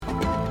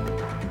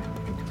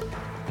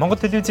Монгол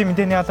телевизийн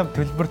мэдээний алба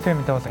төлбөртэй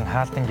мэдээ болон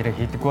хаалтын гэрээ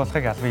хийдэг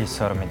болохыг албан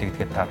ёсоор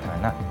мэдэгдэхэд таатай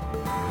байна.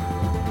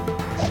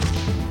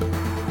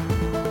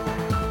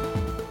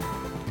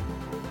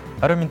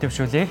 Орой мэнд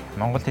төвшүүлье.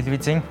 Монгол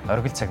телевизийн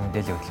оргил цаг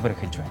мэдээллийн хөтөлбөр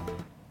эхэлж байна.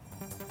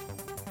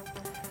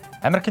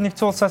 Америкийн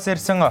нэгдсэн улсаас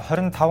ирсэн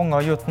 25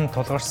 оюутан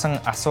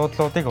тулгарсан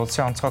асуудлуудыг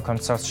улсын онцгой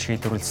комиссараас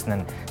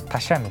шийдвэрлсэн нь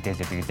ташаа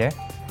мэдээлэл биелээ.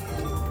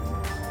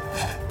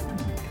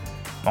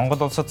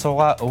 Монгол улсад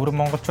суугаа өвөр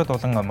монголчууд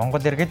болон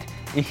монгол иргэд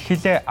их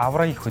хилээ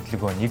аврагын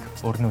хөдөлгөөнийг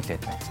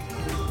өрнүүлээд байна.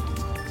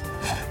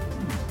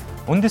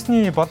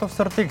 Үндэсний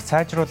боловсролыг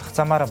сайжруулах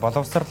замаар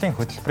боловсролын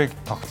хөтөлбөрийг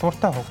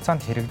тогтвортой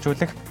хугацаанд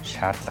хэрэгжүүлэх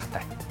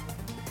шаардлагатай.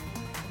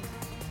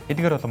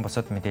 Эдгээр болон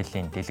бусад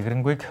мэдээллийн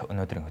дэлгэрэнгүй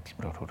өнөөдрийн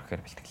хөтөлбөрөөр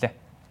хүрэхээр бэлтгэлээ.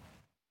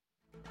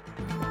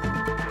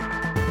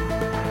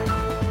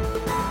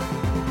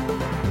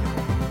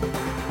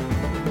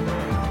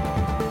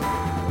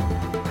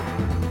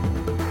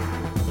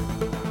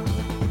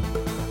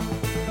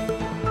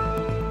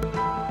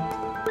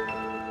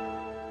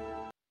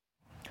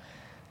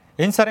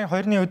 Энэ сарын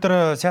 2-ны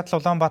өдөр Сиэтл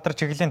Улаанбаатар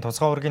чиглэлийн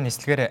тусгай үүргийн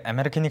нислэгээр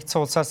Америкийн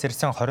нэгдсэн улсаас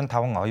ирсэн 25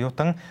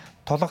 оюутан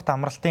тулгад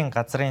амралтын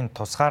газрын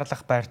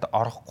тусгаарлах байрт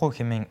орохгүй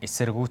хэмээн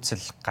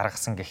эсэргүүцэл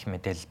гаргасан гэх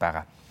мэдээлэл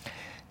байгаа.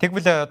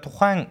 Тэгвэл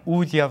тухайн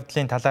үйл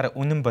явдлын талаар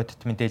үнэн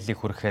бодит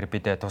мэдээллийг хүрэхээр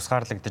бид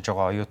тусгаарлагдж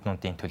байгаа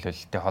оюутнуудын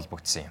төлөөлөлтөй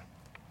холбогдсон юм.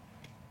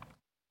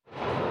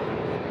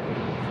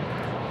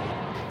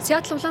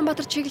 Сиэтл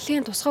Улаанбаатар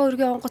чиглэлийн тусгай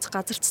үүргийн онгоц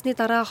газардсны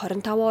дараа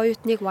 25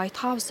 оюутныг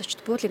White House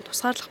очид буудлын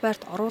тусгаарлах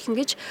байрт оруулна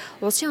гэж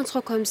улсын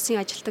онцгой комиссийн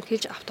ажилтан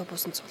хэлж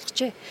автобусанд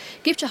суулгажээ.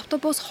 Гэвч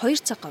автобус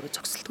 2 цаг гаруй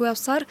зогсолтгүй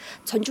явсаар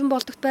Цонжин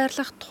болдогт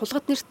байрлах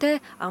тулгад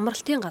нэртэй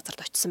амралтын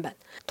газарт очсон байна.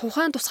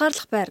 Тухайн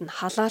тусгаарлах байр нь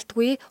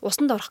халаалтгүй,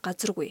 усанд орох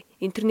газаргүй,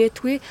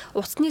 интернетгүй,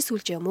 утасны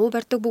сүлжээ муу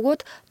барьдаг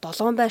бөгөөд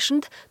 7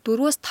 байшинд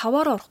 4-5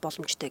 орох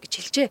боломжтой гэж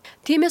хэлжээ.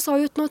 Тиймээс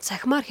оюутнууд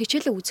цахимаар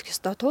хичээлээ үзэх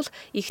ёстой тул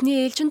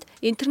эхний ээлжинд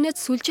интернет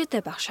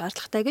сүлжээтэй байх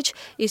шаардлагатай гэж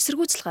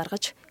эсэргүүцэл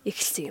гаргаж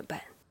эхэлсэн юм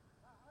байна.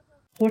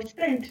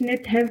 Хурцтай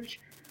интернет тавьж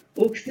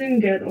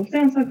өгсөн гэдэг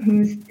улсын онцгой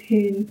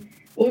комиссийн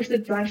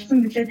өөрсдөд зарсан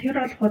билээ тэр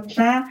бол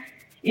худлаа.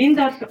 Энд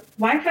бол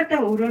Wi-Fi-тай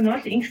өрөө нь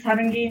бол инх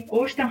сарангийн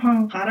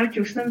өөртөөхөн гаргаж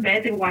өгсөн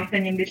байдаг Wi-Fi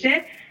юм билээ.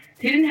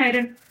 Тэр нь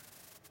харин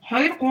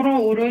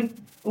 2-3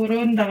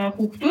 өрөөнд байгаа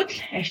хүүхдүүд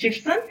л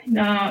ашигласан.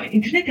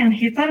 Интернетийн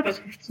хязгаар бас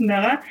хүрсэн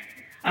байгаа.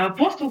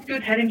 Бус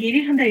хүүхдүүд харин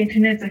гэрийнхэндээ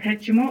интернет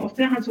захиад ч юм уу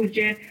уцынхаа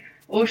сүлжээ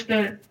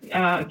өөртөө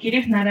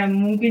гэрийнх нараа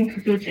мөнгөний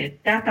төлөөлөл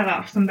датагаа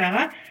авсан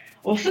байгаа.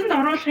 Усанд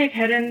оруулахыг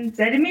харин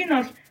зарим нь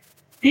бол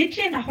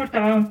дээдлийн давхарт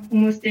байгаа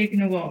хүмүүсийг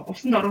нөгөө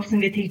усанд оруулсан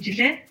гэж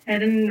тэгжилээ.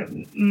 Харин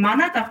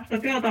манай давхартаа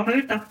би одоо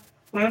 2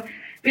 давхар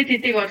бид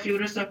эдийг бол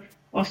ерөөсө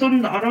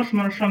усанд оруулах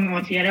юм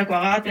бол яриаг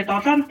байгаа. Тэгээ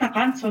 7 нутаа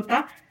ганц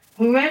удаа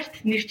хуваарт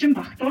нэрчин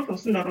багтуул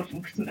усанд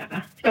оруулсан гэсэн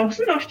байгаа. Тэгээ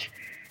усанд орч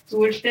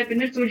зүгээр л дээ бид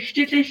нэр зүгээр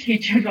хичээлээ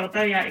хийж бол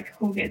одоо яа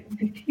гэх үү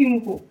гэдэг тийм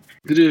үү.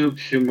 Бидний хувьд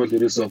гэх юм бол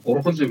ерөөсө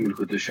 3 юм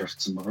өрхөдөө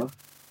шаардсан байгаа.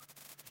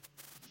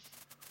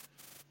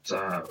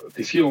 За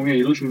дэлхийн өвгийн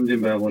эрүүл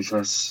мэндийн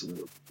байгууллагаас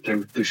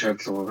тавигддаг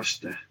шаардлага байгаа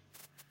шүү дээ.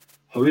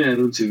 Хувийн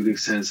ариун цэврийг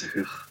сайн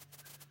сахих,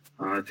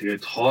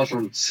 тэгээд хоол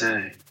унд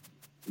сайн,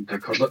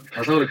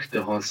 калориктэй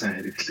хоол сайн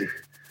хэрэглэх,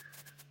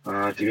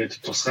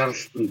 тэгээд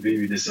тусгаарлалтанд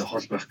бие биенээсээ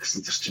хол байх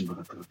гэсэн зарчим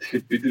байгаа.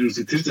 Тэгэхээр бид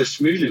ерөөсө тэр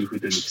зарчмыг л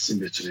ерөөхдөө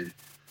нэгсэн байж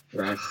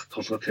байгаа. Анх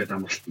тулгад гээд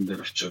амралтан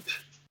дээр очиод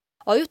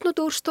оюутнууд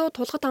өөрсдөө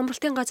тулгад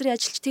амралтын газрын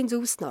ажилчдын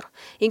зөвлснөөр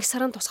инх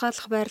сарын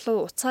тусгаарлах байр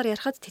руу утсаар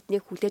ярихад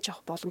тэднийг хүлээж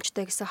авах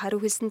боломжтой гэсэн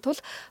хариу хэлсэн тул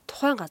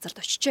тухайн газарт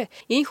очижээ.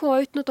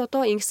 Ийхүү оюутнууд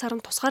одоо инх сарын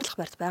тусгаарлах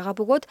байрт байгаа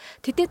бөгөөд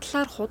тэдний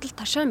талаар худал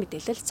ташаа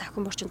мэдээлэл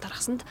цахим орчин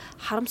тархсанд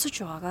харамсаж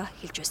байгаагаа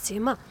хэлж байсан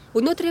юм а.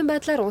 Өнөөдрийн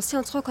байдлаар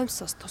улсын онцгой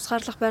комиссоос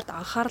тусгаарлах байрт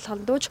анхаарал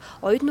хандуулж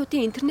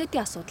оюутнуудын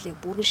интернетийн асуудлыг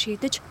бүрэн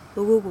шийдэж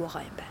өгөөгүй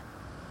байгаа юм байна.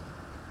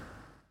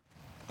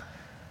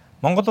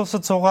 Монгол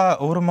улсад суугаа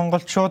өвөр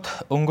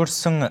монголчууд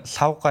өнгөрсөн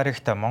лав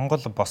гарагт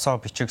Монгол босоо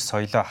бичиг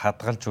соёлоо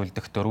хадгалж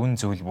үлдэх 4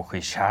 зүйл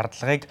бүхий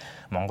шаардлагыг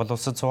Монгол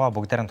улсад суугаа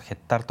бүгдээрээ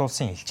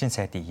хятадуулсан элчин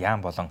сайдын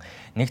яам болон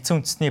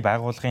нэгдсэн үндэсний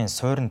байгууллагын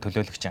суурин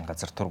төлөөлөгчийн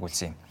газар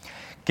тургуулсан юм.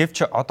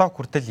 Гэвч одоо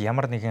хүртэл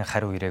ямар нэгэн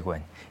хариу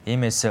ирээгүй байна.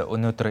 Иймээс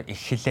өнөөдөр их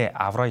хилээ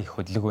аврагын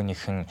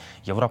хөдөлгөөнийхэн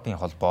Европын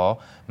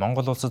холбоо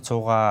Монгол улсад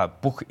суугаа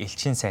бүх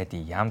элчин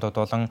сайдын яамдууд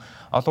болон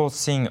олон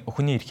улсын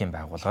хүний эрхийн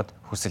байгууллагад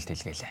хүсэлт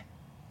илгээлээ.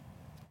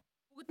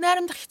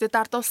 Найрамдах хятад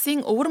ард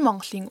улсын өвөр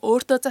Монголын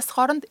өөртөө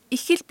засах оронд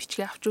их хил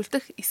бичгээ авч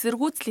үлдэх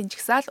эсэргүүцлийн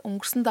жагсаал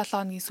өнгөрсөн 7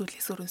 хоногийн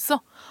сүүлээс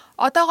өрнөсөн.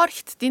 Одоогоор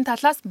хятадын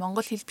талаас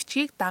монгол хэл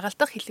бичгийг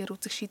дагалдах хэлээр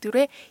үзэх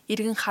шийдвэрээ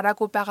эргэн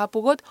хараагүй байгаа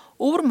бөгөөд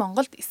өвөр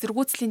Монголд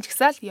эсэргүүцлийн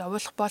жагсаал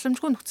явуулах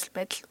боломжгүй нөхцөл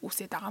байдал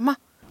үүсэж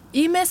байгаамаа.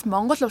 Иймээс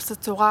Монгол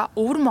улсад суугаа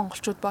өвөр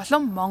монголчууд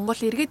болон монгол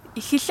иргэд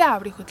их хилээ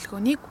аврагын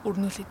хөдөлгөөнийг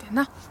өрнүүлээд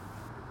байна.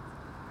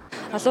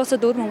 Олон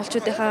улсад өөр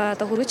монголчуудынхаа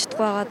хүргэж чадах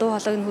байгаа дуу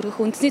хоолойг хүргэх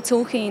үндэсний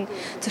цөөнхийн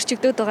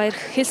зөрчигдөд байгаа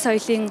эрх хэл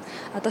соёлын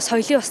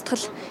соёлын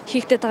устгал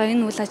хийгдэт байгаа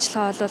энэ үйл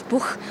ажиллагаа бол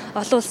бүх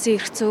олон улсын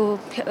эрх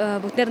зүй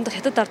бүгд найрамдах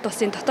хятад ард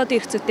улсын дотоодын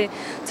эрх зүйтэй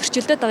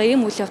зөрчилдөд байгаа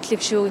ийм үйл явдал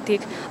юм шүү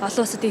гэдгийг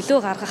олон улсад илүү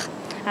гаргах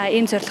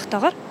ийм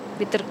зорилготойгоор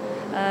бид нар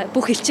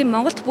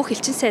Монголд бүх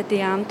элчин сайдын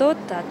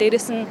яамдууд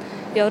дээрээс нь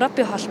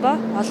Европын холбоо,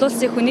 олон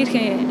улсын хүний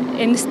эрхийн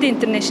Amnesty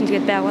International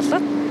гэдэг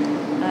байгууллага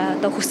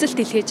одоо хүсэлт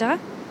илгээж байгаа.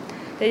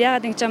 Тэгээ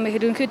яагаад ингэж юм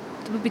хэрэг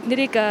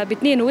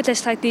бидний энэ үйл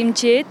ажиллагааг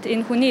дэмжиж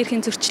энэ хүний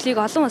эрхийн зөрчлийг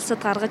олон улсад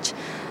гаргаж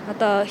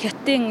одоо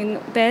хятадын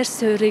байр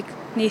суурийг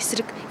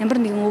эсрэг ямар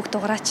нэгэн үг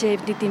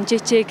дугаараач бидний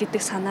дэмжээч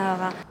гэдэг санаа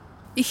байгаа.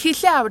 Их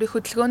хилийн аврын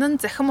хөдөлгөөн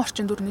нь захим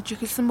орчинд өрнөж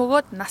эхэлсэн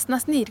бөгөөд нас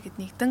насны иргэд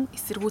нэгдэн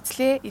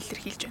эсэргүүцлээ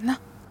илэрхийлж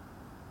байна.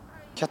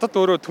 Хятад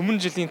өөрөө төмөн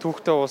жилийн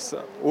түүхтэй улс,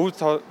 өв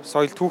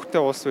соёл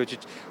түүхтэй улс байж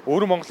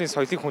өөрөө Монголын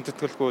соёлыг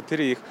хүндэтгэлгүй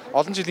тэр их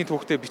олон жилийн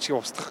түүхтэй бичгийг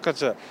устгах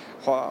гэж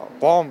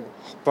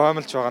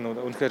боомлж байгаа нь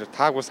үнэхээр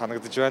таагүй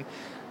санагдаж байна.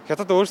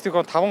 Хятад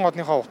өөрсдийнхөө 5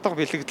 одныхоо утга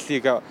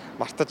бэлэгдлийг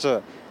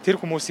мартаж тэр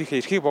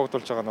хүмүүсийнхээ эрхийг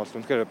богдуулж байгаа нь бол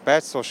үнэхээр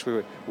байж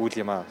суушгүй үйл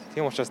юм аа.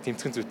 Тийм учраас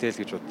тэмцэх зүйтэй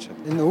л гэж бодож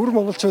байна. Энэ өвөр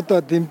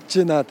монголчуудаа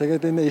дэмжиж байна.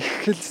 Тэгээд энэ их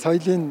хэл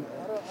соёлын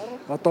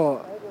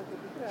одоо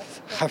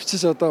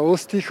хавчиж одоо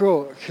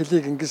өөрсдийнхөө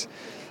хэлийг ингэж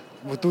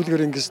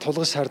бүдүүлгээр ингэж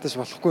тулгаж шаардаж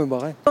болохгүй юм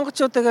байгаа.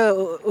 Монголчуудаа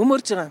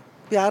өмөрж байгаа.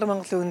 Би 10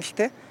 Монголын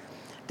үнэлтэй.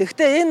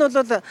 Тэгэхдээ энэ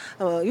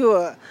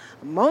бол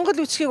Монгол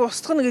бичгийг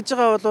устгах гэж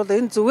байгаа бол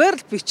энэ зүгээр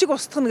л бичиг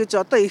устгах гэж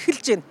одоо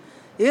эхэлж байна.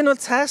 Энэ бол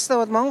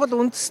цаашдаа бол Монгол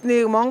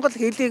үндэснийг, Монгол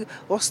хэлийг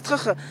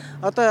устгах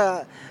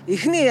одоо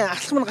эхний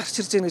алхам нь гарч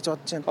ирж байна гэж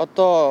бодож байна.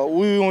 Одоо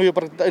үе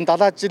баг энэ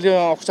 70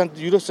 жилийн хугацаанд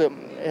ерөөс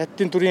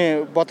хятадын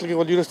төрийн бодлогыг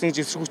бол ерөөс ингэж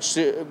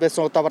эсэргүүцэж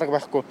байсан удаа бараг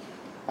байхгүй.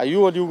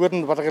 Юу бол юугаар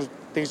нь бараг л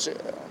тэгж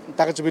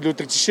дагаж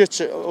билүүдэг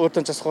жишээч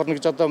өөртөө засах орно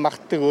гэж одоо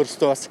магтдаг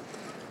өөрсдөө бас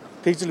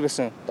тэгж л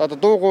байсан. Одоо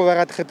дуугүй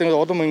байгаа гэхэд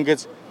улам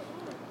ингэж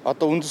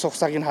одоо үндэс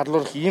ухсааг нь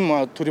харлуулах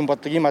ийм төрлийн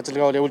бодлого, ийм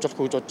ажиллагаа явуулж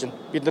болох гэж бодож байна.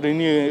 Бид нар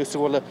энэний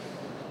эсрэг бол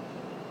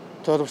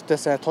тойрогтой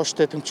сайн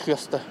тууштай тэмцэх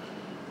ёстой.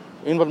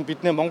 Энэ бол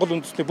бидний Монгол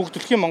үндэсний бүх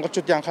дэлхийн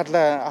монголчуудын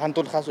анхаарлаа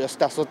хандуулах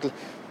ёстой асуудал.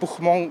 Бүх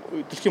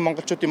дэлхийн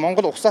монголчуудын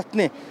Монгол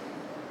ухсаатны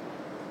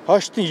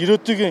хойштын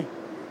ерөөдийг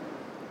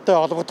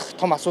олгох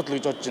том асуудал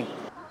гэж бодож байна.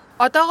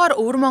 Одоогоор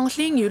Өвөр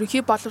Монголын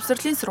ерөнхий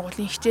боловсролын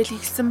сургуулийн хичээл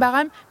эхэлсэн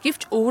байгаа юм.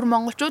 Гэвч Өвөр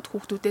монголчууд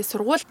хүүхдүүдээ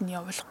сургуульд нь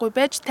явуулахгүй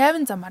байж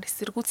 50 замаар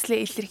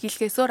эсэргүүцлээ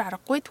илэрхийлэхээсөөр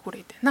аргагүй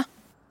хүрээд байна.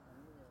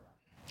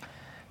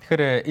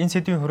 Тэгэхээр энэ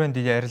сэдвийн хүрээнд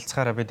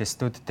ярилцахаараа бид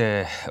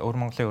студидтэй Өвөр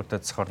Монголын урд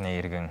дадах орны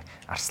иргэн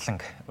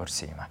Арсланг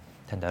урьсан юм а.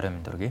 Танд орой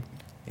мэнд хүргэе.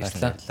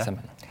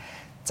 Баярлалаа.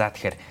 За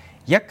тэгэхээр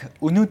яг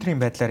өнөөдрийн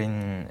байдлаар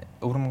энэ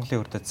Өвөр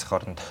Монголын урд дадах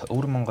оронд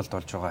Өвөр Монголд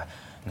болж байгаа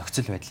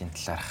нөхцөл байдлын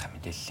талаарх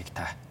мэдээллийг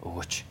та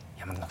өгөөч.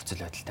 Ямар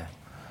нөхцөл байдалтай байна?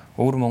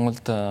 Өвөр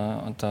Монголд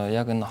одоо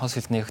яг энэ хос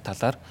хэлнийх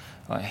талаар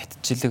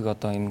хятадчлаг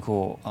одоо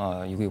энэхүү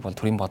юуг бол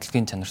төрийн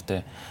бодлогын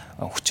чанартай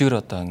хүчээр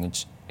одоо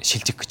ингэж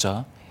шилжих гэж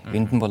байгаа.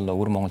 Энд нь бол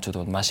Өвөр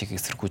монголчууд бол маш их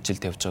эсэргүүцэл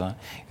тавьж байгаа.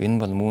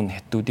 Энэ бол мөн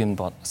хятадуудын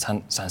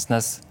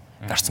санснаас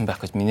гарсан байх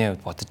гэж миний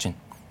хувьд бодож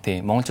байна. Тий,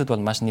 монголчууд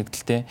бол маш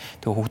нэгдэлтэй.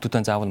 Тэгээ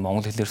хүүхдүүдэн заавал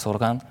монгол хэлээр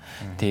сургаана.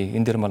 Тий,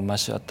 энэ дэр бол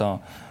маш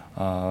одоо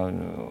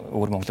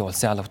Өвөр Монголын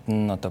улсын албад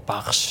нь одоо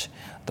багш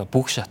одоо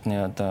бүх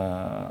шатны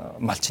одоо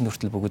малчин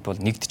хүртэл бүгд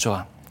бол нэгдэж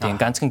байгаа. Тэгээ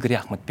ганцхан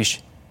гэрээ ахмад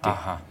биш.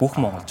 Бүх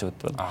монголчууд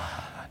бол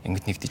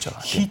ингэж нэгдэж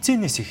байгаа.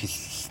 Хизэнээс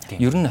эхэллээ.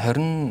 Ер нь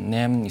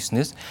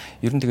 28-9-ээс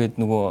ер нь тэгээд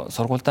нөгөө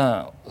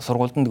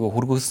сургуульд нь нөгөө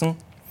хөргөөсөн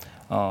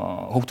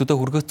хүүхдүүдэд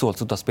хөргөөцсөн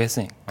улсууд бас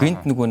байсан.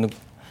 Гинт нөгөө нэг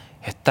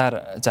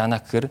хятаар заана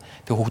гэхээр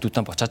тэг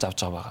хүүхдүүдээ бочааж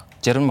авч байгаа.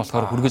 Зарим нь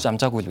болохоор хөргөж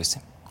амжаагүй л байсан.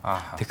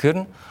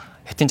 Тэгэхээр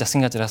хятадын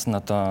засгийн газраас нь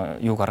одоо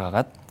юу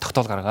гаргаад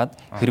тогтоол гаргаад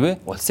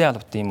хэрвээ улсын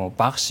албад юм уу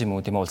багш юм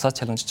уу тийм ээ улсаас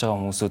чаламжиж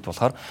байгаа хүмүүсүүд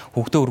болохоор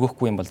хүүхдээ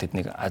өргөхгүй юм бол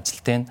тэднийг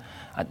ажилтай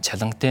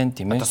чаламжтай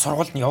тийм ээ одоо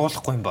сургуульд нь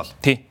явуулахгүй юм бол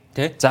тий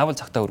заавал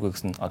цагтаа өргөө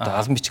гэсэн одоо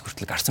албан бичих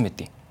хүртэл гарсан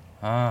байдیں۔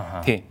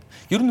 Тий.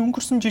 Ер нь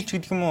өнгөрсөн жилч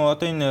гэдэг юм уу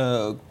одоо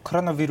энэ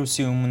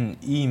коронавирусын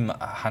өмнө ийм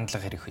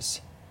хандлага хэрэг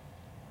байсан.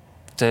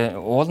 За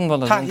уул нь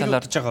бол энэ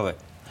талаар ч байгаа бай.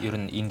 Ер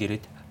нь энэ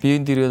дээрээ би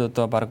энэ дээрээ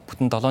одоо баг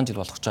бүтэн 7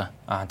 жил болох чаа.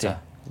 За.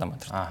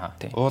 Ламатар.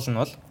 Тий. Уул нь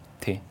бол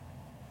тий.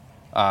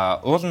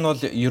 Уул нь бол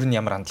ер нь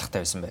ямар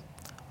хандлагатай байсан бэ?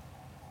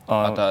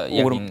 Одоо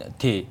яг энэ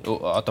тий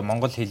одоо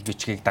монгол хэл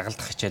бичгийг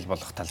дагалдах хичээл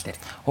болох тал дээр.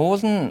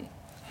 Уул нь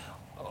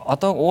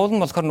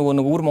болохоор нөгөө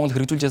нэг Өвөр Монгол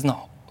хэрэгжүүлж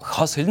ясна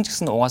хос хэлэн ч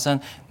гэсэн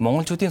угаасаа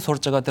монголчуудын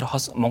сурж байгаа тэр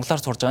хос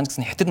монголоор сурж байгаа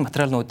гэсэн хятад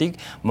материалнуудыг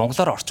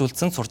монголоор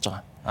орчуулсан сурж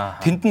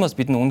байгаа. Тэнд нь бас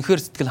бид үнэхээр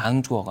сэтгэл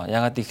ханамжгүй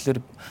байгаа. Ягаад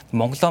гэвэл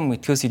монголоо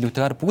мэдхээс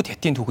илүүтэйгээр бүгд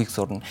хятадын түүхийг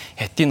сурна.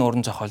 Хятадын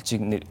уран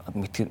зохиолчийг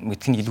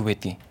мэдэх нь илүү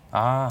байдгийг.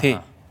 Тий.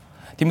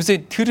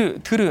 Тиймээсээ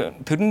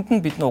тэрэнд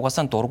нь бид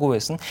угаасаа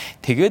дургүй байсан.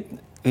 Тэгээд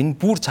энэ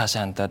бүр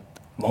цаашаа хандаад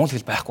монгол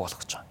хэл байхгүй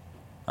болох гэж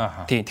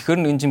байгаа. Тий.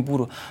 Тэгэхээр энэ чинь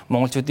бүр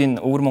монголчуудын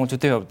Өвөр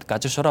монголчуудын хувьд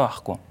гажир шороо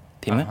байхгүй.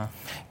 Тийм ээ.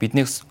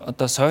 Бидний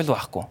одоо соёл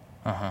байхгүй.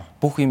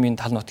 Бүх юмын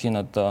тал нутгийн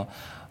одоо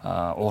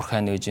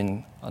уурхай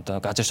нээж одоо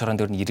гажир шороон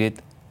дээр нь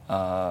ирээд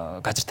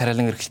гажир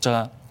тариалан эрхэлж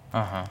байгаа.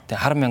 Тэгээ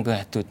хар мянган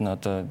хатууд нь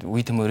одоо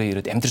үе төмөрөө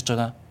ирээд амьдарч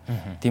байгаа.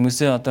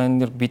 Тиймээсээ одоо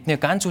энэ бидний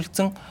ганц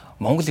үлдсэн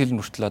монгол хэл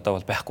мөртөл одоо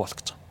бол байхгүй болох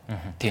гэж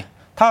байгаа. Тий.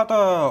 Та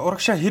одоо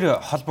урагшаа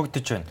хэр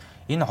холбогдож байна?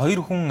 Энэ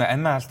хоёр хүн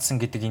амиа алдсан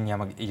гэдэг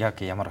энэ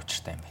яг ямар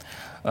учиртай юм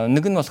бэ?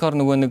 Нэг нь болохоор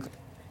нөгөө нэг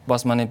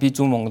бас манай би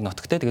Зүүн Монгол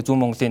нутагтай. Тэгээ Зүүн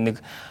Монголын нэг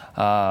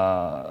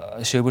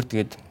шивэрт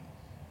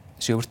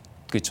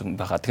гэж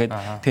байгаа. Тэгээд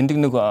тэндэг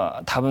нэг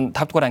 5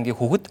 дугаар ангийн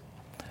хүүхэд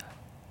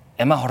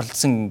ямаа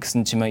хорлцсон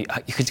гэсэн чимээ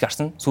эхэлж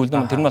гарсан. Сүүлд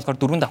нь тэр нь болохоор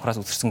 4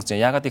 давхраас үсэрсэн гэж.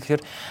 Яагаад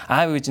гэхээр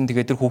аав ээж нь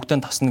тэгээд тэр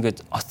хүүхдээ тосно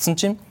гэж оцсон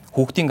чинь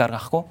хүүхдийн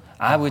гаргахгүй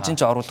аав ээж нь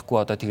ч оруулахгүй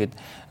одоо тэгээд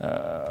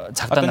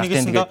цагтаа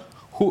нартын тэгээд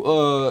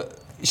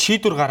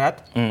шийдвэр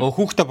гараад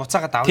хүүхдээ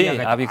буцаагаад авъя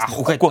гэж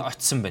хүүхдээ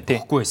очсон байна.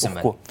 Тэгэхгүй байсан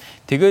байна.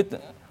 Тэгээд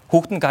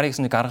хүүхэд нь гарыг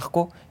гэсэн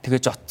гаргахгүй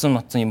тэгээд жотсон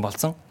мотсон юм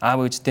болсон.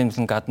 Аав ээжтэй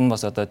нь гадна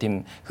бас одоо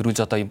тийм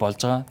хэрүүлж одоо юм болж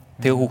байгаа.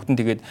 Тэгээ хүүхэд нь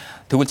тэгээд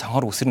тэгвэл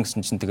цанхаар үсэрнэ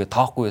гэсэн чинь тэгээд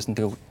тоохгүй байсан.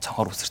 Тэгээд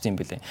цанхаар үсэрсэн юм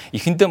бэлээ.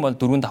 Эхэндээ бол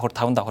 4 давхар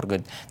 5 давхар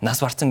гээд нас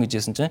барцсан гэж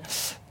хэлсэн чинь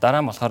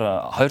дараа нь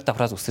болохоор 2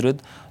 давхраас үсрээд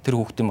тэр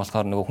хүүхдийн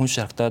болохоор нөгөө хүн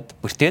шаргатаад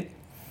бэртээд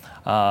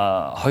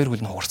 2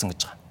 хөл нь хугарсан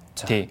гэж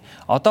байгаа. Тий.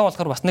 Одоо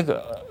болохоор бас нэг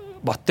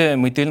боттой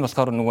мэдээлэл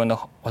болохоор нөгөө нэг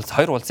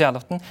 2 улсын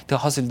албат нь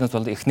тэгээ хос элдэнэс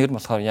бол эхнэр нь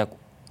болохоор яг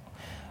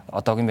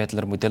одоогийн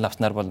байдлаар модель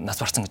авснаар бол нас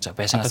барсан гэж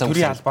байгаа. Байшингасаа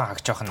төрийн албан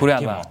хагж байгаа юм. Төрийн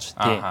албан хагж.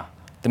 Тий.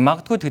 Тэг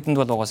магадгүй тэдэнд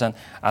бол угаасаа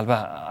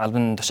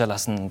албан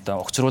тушаалаас нь одоо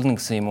огцруулна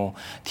гэсэн юм уу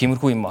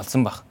тиймэрхүү юм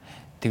олсон баг.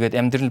 Тэгээд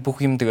амьдрал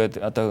бүх юм тэгээд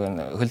одоо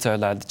хөл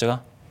соёлоо алдж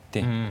байгаа.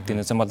 Тий.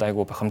 Тэрнээс бол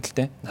айгүй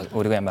бахамдалтай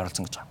өөрийгөө ямар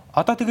болсон гэж байгаа.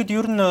 Одоо тэгээд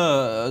ер нь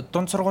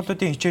дунд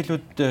сургуулиудын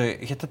хичээлүүд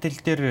хятад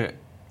хэл дээр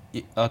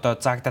одоо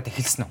заагдаад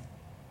эхэлсэн үү?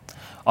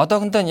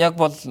 Одоохондоо яг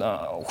бол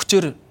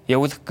хүчээр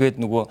явуулах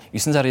гээд нөгөө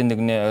 9 сарын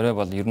 1-ний орой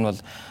бол ер нь бол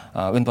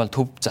энд бол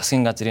төв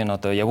засгийн газрын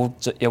одоо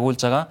явуулж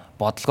байгаа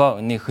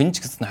бодлогоо энэ хинж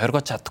гэсэн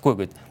хоргож чадахгүй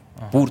гээд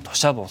бүр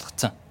тушаал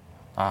болгоцсон.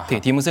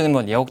 Тэгээ тиймээсээ энэ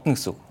бол явагдана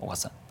гэсэн үг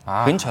угаасаа.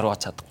 Хинж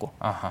хоргож чадахгүй.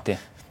 Тий.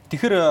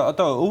 Тэгэхээр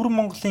одоо өвөр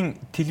Монголын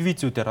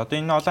телевизүүдээр одоо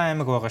энэ олон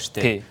аймаг байгаа шүү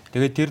дээ.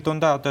 Тэгээд тэр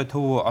дундаа одоо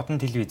төв одон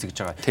телевиз гэж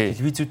байгаа.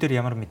 Телевизүүдээр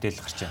ямар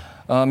мэдээлэл гарч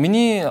байна?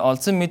 Миний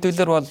олсон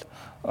мэдээлэлэр бол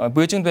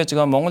Бээжинд байж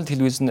байгаа Монгол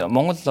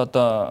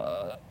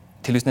одоо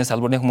телевизнээс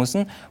салбарны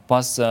хүмүүс нь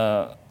бас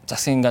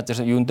засгийн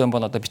газар юундаа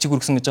бол одоо бичиг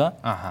хүргэсэн гэж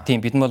байгаа.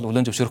 Тийм бид нь бол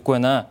үлэн зөвшөөрөхгүй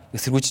байна,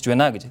 эсэргүүцэж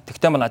байна гэж.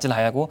 Тэгтээ бол ажил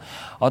хаяагүй.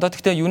 Одоо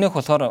тэгтээ юунэх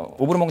болохоор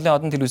өвөр Монголын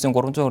одон телевизэн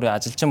 300 хүрээ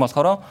ажилчин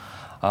болохоор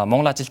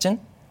Монгол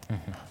ажилчин.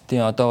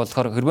 Тийм одоо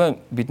болохоор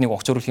хэрвээ биднийг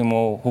огцруулах юм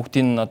уу,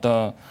 хүүхдийн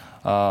одоо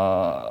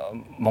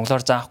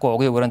монголоор заахгүй,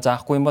 угийн өрөөнд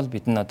заахгүй юм бол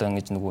бид нь одоо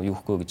ингэж нөгөө юу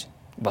хөхгүй гэж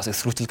бас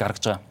эсэргүүцэл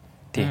гаргаж байгаа.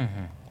 Тийм.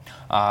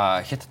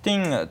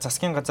 Хятадын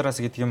засгийн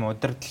газраас гэдэг юм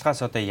удирдлагаас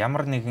одоо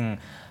ямар нэгэн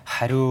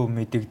хариу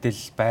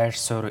мэдэгдэл байр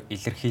суурь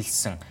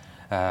илэрхийлсэн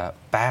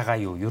байгаа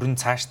юу? Ер нь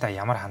цаашдаа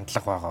ямар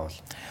хандлага байгаа бол?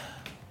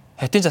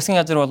 Хятадын засгийн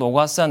газар бол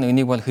угаасаа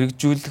энийг бол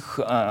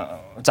хэрэгжүүлэх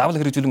заавал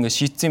хэрэгжүүлнэ гэж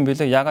шийдсэн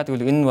байлээ. Яагаад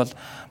гэвэл энэ бол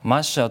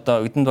маш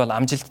одоо эдэнд бол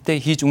амжилттай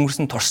хийж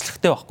өнгөрсөн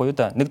туршлагатай байхгүй юу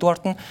да.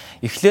 Нэгдүгээрт нь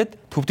эхлээд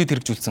төвдөд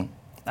хэрэгжүүлсэн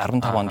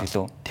 15 онд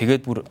илүү.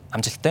 Тэгээд бүр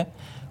амжилттай.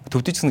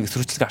 Төвдөд гэсэн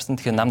эсрүүцэл гарсан.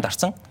 Тэгэхээр намд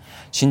арсан.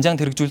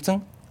 Шинжаанд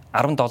хэрэгжүүлсэн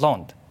 17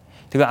 онд.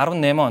 Тэгээ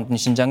 18 онд нь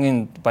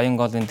Шинжаангийн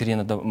Баянголын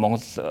тэрийн одоо Монгол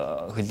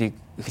хэлийг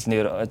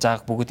эхлэнээр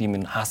заах бүгд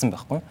юм хаасан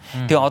байхгүй.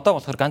 Тэгээ одоо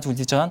болохоор ганц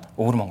үлдээж байгаа нь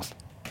өвөр Монгол.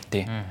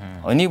 Тий.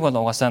 Энийг бол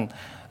угаасаа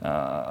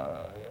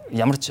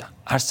ямар ч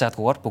харж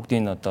чадгүйгээр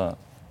бүгдийг одоо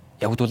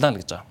явагдуулна л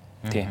гэж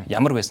байгаа. Тий.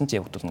 Ямар байсан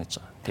ч явагдуулна гэж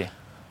байгаа. Тий.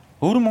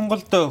 Өвөр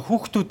Монголд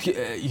хүүхдүүд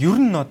ер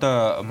нь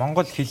одоо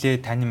монгол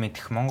хэлээ тань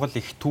мэдэх, монгол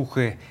их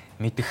түүхээ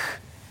мэдэх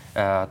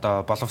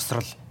одоо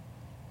боловсрал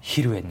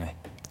хэр байна вэ?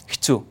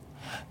 Хэцүү.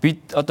 Би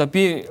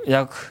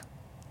яг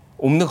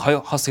өмнөх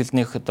хос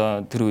хэлнийх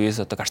одоо тэр үеэс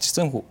одоо гарч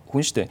ирсэн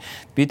хүн шүү дээ.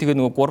 Би тэгээ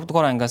нөгөө 3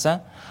 дугаар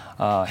ангиасаа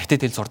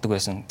хятад хэл сурдаг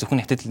байсан.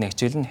 Зөвхөн хятад хэлний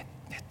хичээл нь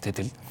хятад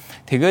хэл.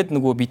 Тэгээд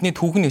нөгөө бидний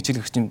түүхний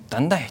хичээл гэх чинь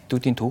дандаа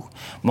хятадуудын түүх.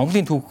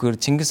 Монголын түүх гэхээр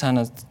Чингис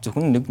хаанаас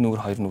зөвхөн 1 нүур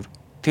 2 нүур.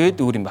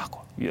 Тэгээд өөр юм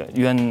байхгүй.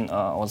 Юан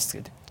улс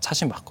гэдэг.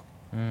 Цааш юм байхгүй.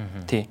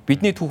 Тий.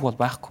 Бидний түүх бол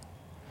байхгүй.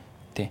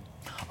 Тий.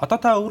 Одоо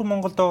та өвөр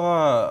Монголд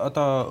байгаа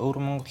одоо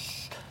өвөр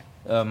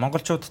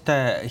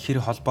монголчуудтай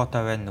хэр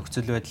холбоотой байна,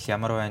 нөхцөл байдал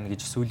ямар байна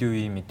гэж сүүлийн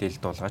үеийн мэдээлэл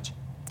дуулгаач.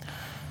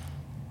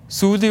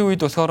 Сүүлийн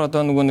үед болохоор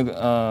одоо нөгөө нэг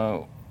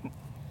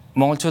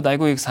монголчууд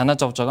айгүй их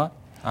санааж авч байгаа.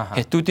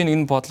 Хятадуудын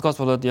энэ бодлогоос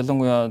болоод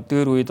ялангуяа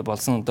дээр үед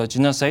болсон одоо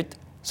genocide,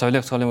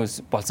 соёлын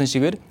болсон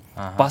шигээр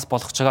бас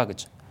болгож байгаа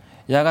гэж.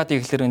 Яагаад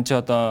гэвэл энэ ч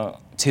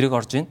одоо цэрэг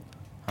орж ийн,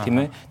 тийм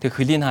ээ. Тэг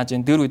хөлийн хааж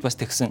ийн, дээр үед бас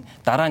тэгсэн.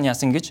 Дараа нь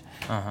яасан гэж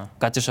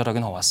газар шороог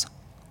нь хуваасан.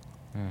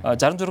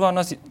 66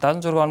 оноос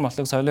 76 он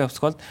мотлог соёлын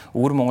өвсгөлд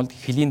өвөр Монголд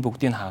хөлийн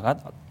бүгдийг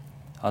хаагаад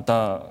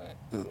одоо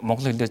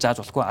монгол хэлээр зааж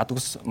болохгүй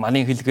адус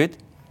малын хэлгээд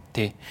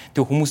тий.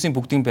 Тэг хүмүүсийн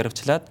бүгдийг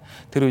баривчлаад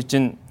тэр үед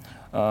чинь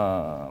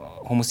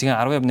хүмүүсийн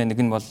 10% нэг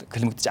нь бол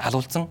климэгдэж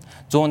алуулсан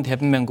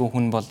 150 мянган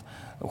хүн бол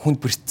хүнд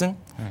бэрцсэн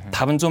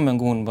 500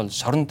 мянган хүн бол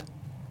шоронд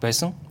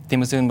байсан.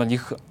 Тиймээс энэ бол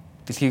их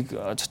дэлхийг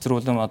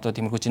цоцруулсан одоо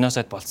тиймэрхүү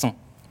genocide болсон.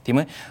 Тийм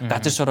ээ.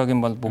 Газар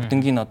шороогийн бол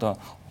бүгднгийн одоо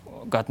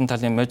гадна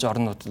талын мэж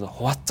орнууд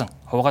хуваацсан,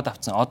 хуваагаад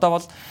авцсан. Одоо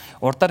бол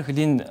урдаар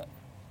хөлийн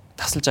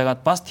тасалж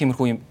агаад бас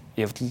тиймэрхүү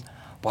явдал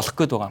болох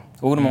гээд байгаа.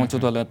 Өвөр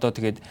монголчууд бол одоо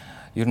тэгээд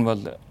ер нь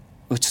бол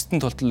өчтөн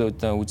тултал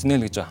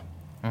үзнэ л гэж байгаа.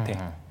 Тийм.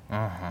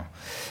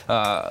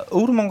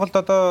 Өвөр Монголд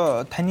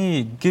одоо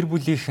таны гэр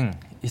бүлийнхэн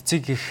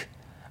эцэг их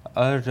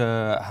ойр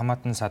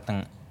хамаатан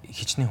садан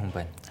хичнээн хүн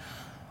байна.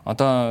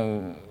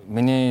 Одоо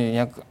миний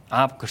яг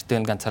аав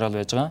гэртээ ганцаараа л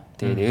байж байгаа.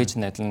 Тэгээд ээж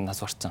найдал нь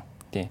нас барсан.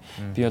 Тийм.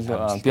 Би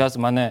бас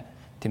манай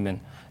Тийм байна.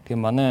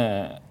 Тэгээ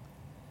манай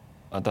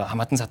одоо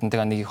хамаатан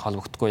сатантайгаа нэг их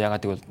холбогдохгүй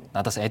ягаад гэвэл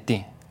надаас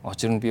айдын.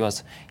 Учир нь би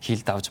бас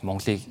хийлд авч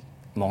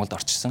Монголд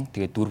орчихсон.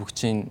 Тэгээд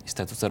дүүрбэгчийн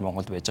статусаар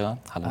Монголд байж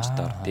байгаа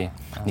халамжтайор тийм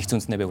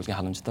нэгдсэн үндэсний байгууллагын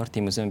халамжтайор.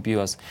 Тиймээс би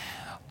бас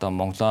одоо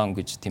Монголоо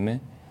гэж тийм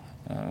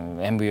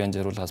амбион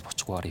зориулгаас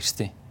бочихгүйгээр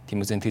ирсэн.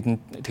 Тиймээс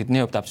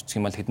тэдний хувьд авч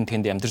үзэх юм бол тэдэнд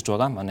тэнд амьдарч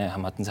байгаа. Манай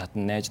хамаатан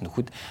сатан найз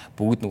нөхөд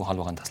бүгд нөгөө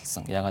холбоонд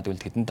тасалсан. Ягаад гэвэл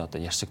тэдэнд одоо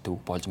яршиг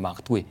төвөг болж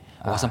магадгүй.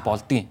 Угаасаа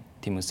болдгийн.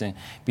 Тиймээс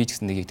би ч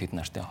гэсэн нэгийг тэд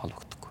нартай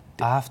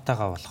холбогдохгүй.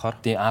 Аавтайгаа болохоор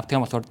тийм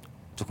аавтайгаа болохоор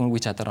зөвхөн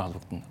WeChat-аар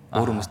холбогдно.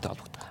 Өөр хүмүүстэй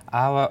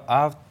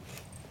холбогдохгүй.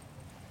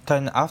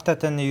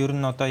 Автатаны ер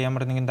нь одоо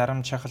ямар нэгэн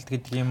дарамт шахалт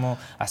гэдэг юм уу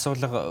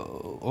асуулга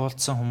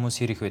уулзсан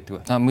хүмүүс хэрэг байдаг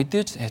вэ? За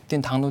мэдээж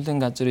хятадын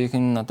тагнуулын газрын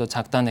хэн одоо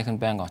цагдаа нэх нь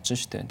байнга очно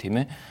шүү дээ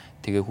тийм ээ.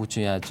 Тэгээ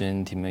хүүчин яаж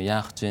гин тийм ээ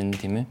яах гин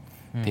тийм ээ.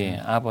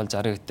 Тийм аа бол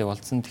 60 гэтээ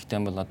болцсон. Тэгтээ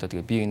бол одоо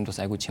тэгээ би энэ бас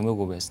айгүй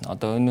чимээгүй байсан.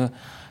 Одоо энэ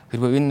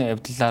хэрвээ энэ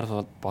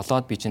явдлаар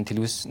болоод би чинь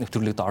телевиз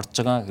нэвтрүүлэгт орж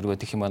байгаа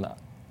хэрвээ тэгэх юм бол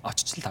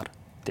очичлаар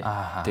тийм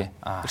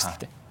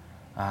эрсдэлтэй.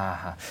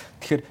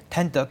 Тэгэхээр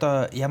танд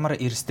одоо ямар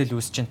эрсдэл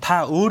үүсэж чинь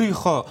та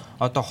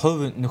өөрийнхөө одоо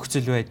хувь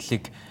нөхцөл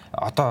байдлыг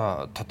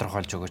одоо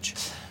тодорхойлж өгөөч.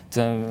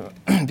 За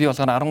би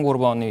болохоор 13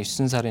 оны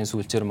 9 сарын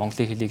сүүлчээр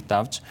Монголын хэлийг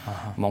давж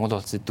Монгол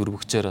улсад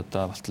дөрвөгчээр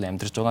одоо болтол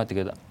амьдарч байгаа.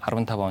 Тэгээд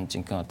 15 он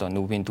жинхэнэ одоо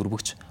нүвийн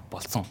дөрвөгч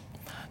болсон.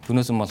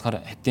 Түүнээс өмнө болохоор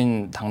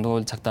хятадын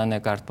тагнуул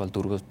цагдааны гард бол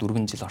 4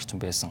 жил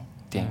орчим байсан.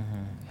 Тийм.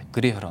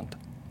 Гэрээ хоронд.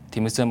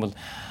 Тиймээсээ бол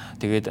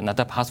тэгээд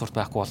надад паспорт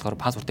байхгүй болохоор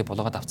паспортыг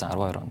болгоод авсан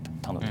 12 онд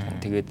тагнуул.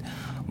 Тэгээд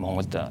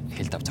Монголд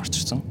хэлд авч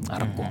орчихсон.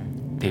 Аргагүй.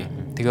 Тий.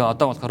 Тэгээ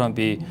одоо болохоор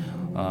би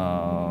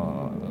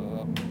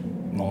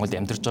Монголд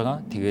амьдарч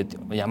байгаа.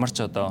 Тэгээд ямар ч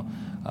одоо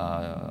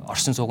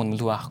оршин сууган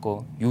мөлөө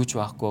байхгүй, юу ч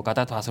байхгүй,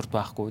 гадаад паспорт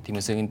байхгүй.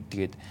 Тиймээсээ энд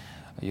тэгээд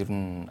ер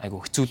нь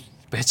айгу хэцүү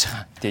байж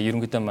байгаа. Тэгээ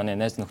ерөнхийдөө манай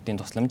найз нөхдийн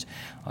тусламж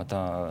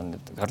одоо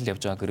гарал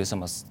явж байгаа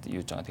гэрээсээ бас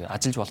юуж байгаа. Тэгээ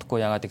ажиллаж болохгүй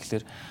яагаад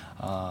гэвэл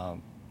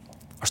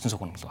оршин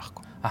сууган мөлөө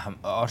байхгүй.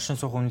 Оршин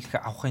сууган үнэлэх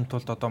авахын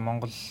тулд одоо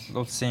Монгол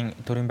улсын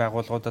төрийн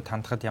байгууллагуудад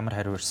хандахад ямар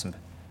хариу ирсэн бэ?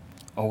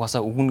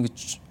 Угаасаа өгнө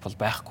гэж бол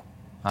байхгүй.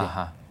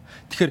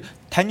 Тэгэхээр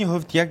таны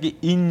хувьд яг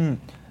энэ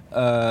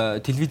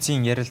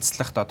телевизийн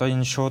ярилцлагт одоо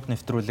энэ шууд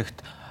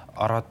нэвтрүүлэгт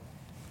ороод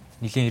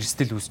нэлийн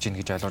эрсдэл үүсэж гин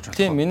гэж ойлгож байна.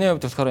 Тийм, миний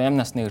хувьд болохоор амь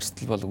насны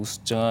эрсдэл бол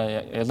үүсэж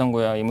байгаа.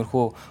 Ялангуяа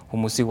иймэрхүү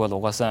хүмүүсийг бол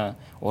угаасаа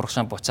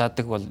урагшаан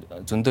буцаадаг бол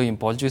зөндөө юм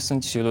болж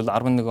исэн. Жишээлбэл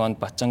 11 онд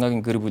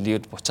Батчангагийн гэр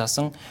бүлээр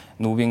буцаасан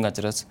нүвийн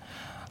газраас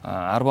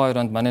 12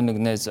 онд манай нэг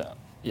найз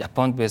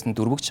Японд байсан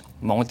дөрвөгч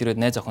Монгол ирээд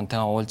найз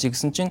охинтойгоо уулзъя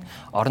гэсэн чинь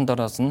орон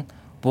дороос нь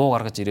буу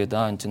гаргаж ирээд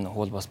энэ чинь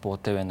хуул бас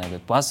буутай байна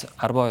гэд бас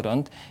 12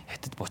 онд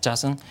хятад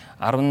буцаасан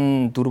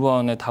 14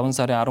 оны 5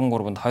 сарын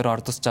 13-нд 2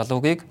 ордос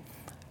залуугийг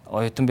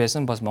оюутан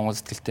байсан бас Монгол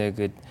сэтгэлтэй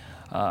гээд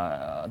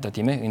одоо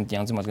тийм ээ энд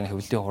янз бүрийн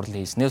хөвлөлийн хурал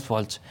хийснээс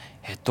болж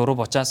хятад руу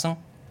буцаасан.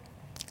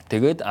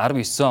 Тэгээд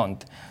 19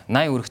 онд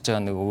 80 өргөж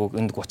байгаа нэг өвөг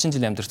энд 30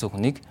 жил амьдарсан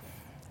хүнийг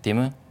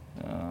тийм ээ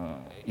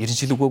 90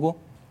 жил өгөөгөө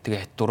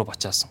тэгээ хятад руу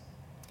буцаасан.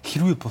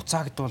 Хэрвээ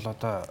буцаагдвал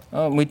одоо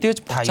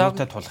мэдээж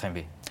буцаагтай тулах юм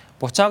бэ?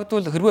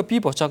 Буцаагдвал хэрвээ би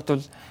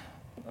буцаагдвал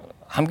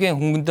хамгийн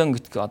хөнгөндөөн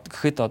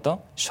гэхэд одоо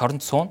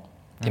шоронд суун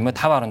тийм ээ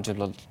 5-10 жил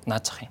бол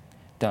наазах юм.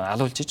 Тэгээ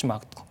алуулж ич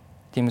магадгүй.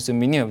 Тиймээс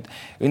миний хувьд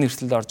энэ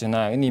эрсдэлд орж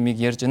байна, энэ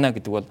имийг ярьж байна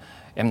гэдэг бол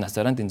амь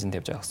насаараа дэнжин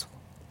тавьж байгаа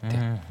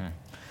гэсэн.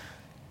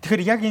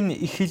 Тэгэхээр яг энэ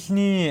их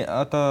хэлний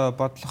одоо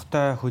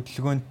бодлоготой,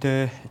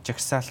 хөдөлгөөнтэй,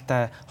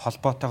 жагсаалтай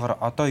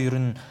холбоотойгоор одоо ер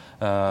нь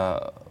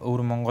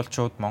өвөр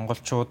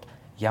монголчууд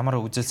ямар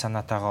үзэл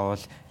санаатайгаа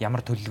бол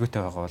ямар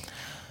төлөвлөгөөтэй байгаа бол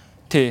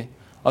тий.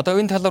 Одоо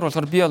энэ талаар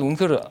болохоор би бол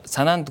үнэхээр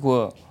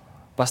санаандгүй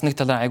бас нэг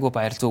талаар айгүй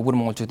баярлалаа өвөр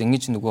монголчууд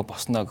ингэж нөгөө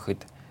босноо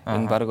гэхэд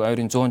энэ баг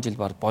ойрын 100 жил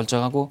болж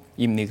байгаагүй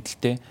ийм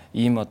нэгдэлтэй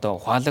ийм одоо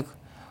ухаалаг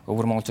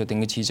өвөр монголчууд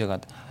ингэж хийж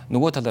байгаад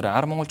нөгөө талаараа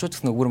ар монголчууд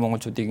гэсэн өвөр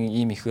монголчуудыг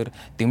ийм ихээр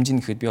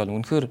дэмжин гэхэд би бол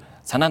үнэхээр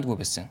санаандгүй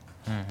байсан.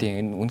 Тийм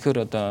энэ үнэхээр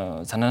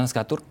одоо санаанаас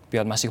гадуур би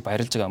бол маш их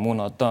баярлж байгаа.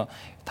 Мөн одоо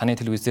таны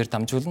телевизээр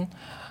дамжуулна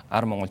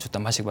ар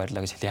монголчуудаа маш их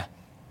баярлалаа гэж хэлье.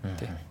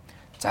 Тийм.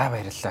 За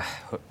баярлалаа.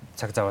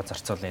 Цаг зав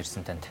зарцуулан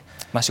ирсэн танд.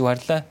 Маш их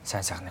баярлалаа.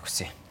 Сайн сайхныг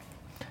хүсье.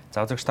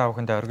 За үзэгч та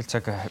бүхэндээ оргил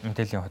цаг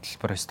мэдээллийн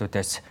хөтөлбөр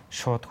студиэс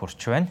шууд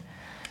хүрч байна.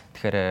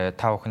 Тэгэхээр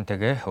та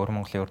бүхэнтэйгээ Өвөр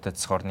Монголын урд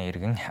зэс хорны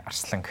иргэн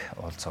Арсланг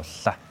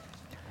уулзууллаа.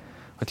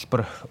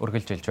 Хөтөлбөр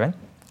үргэлжилж байна.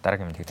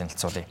 Дараагийн мэдээлэлд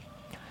танилцуулъя.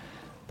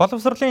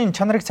 Боловсролын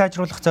чанарыг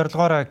сайжруулах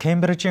зорилгоор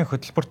Кембрижийн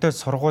хөтөлбөртэй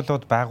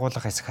сургуулиуд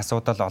байгуулах эсэх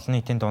асуудал олон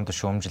нийтийн дунд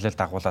шүүмжлэл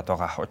дагуулад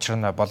байгаа.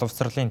 Учир нь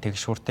боловсролын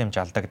тэгшүүртэмж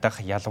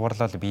алдагдах,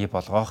 ялварлал бий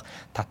болгох,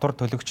 татвар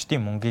төлөгчдийн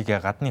мөнгийг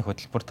гадны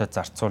хөтөлбөрт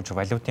зарцуулж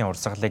валютын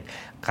урсгалыг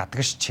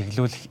гадагш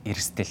чиглүүлэх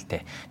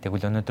эрсдэлтэй.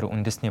 Тэгвэл өнөөдөр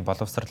үндэсний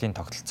боловсролын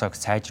тогтолцоог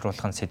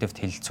сайжруулах сэдэвт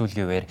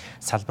хэлэлцүүлгээвээр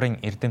салбарын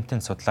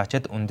эрдэмтэн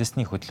судлаачид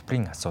үндэсний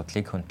хөтөлбөрийн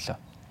асуудлыг хөндлөө.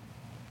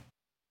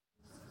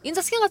 Энэ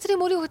засгийн газрын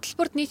мөрийн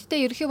хөтөлбөрт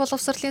нийтдээ ерөнхий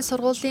боловсролын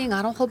сургуулийн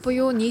 10%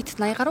 буюу нийт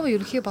 80 гаруй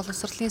ерөнхий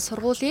боловсролын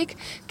сургуулийг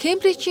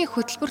Кембрижийн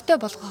хөтөлбөртэй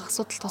болгох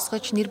асуудал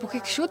тусгаж нэр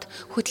бүхий гишүүд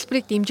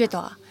хөтөлбөрийг дэмжиж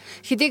байгаа.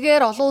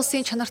 Хэдийгээр олон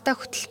улсын чанартай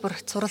хөтөлбөр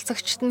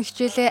суралцагчид нь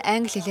хичээлээ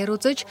англи хэлээр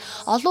үзэж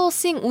олон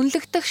улсын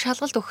үнэлэгдэх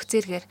шалгалт өгөх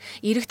зэргээр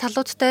эрэг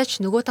талуудтай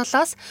ч нөгөө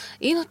талаас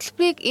энэ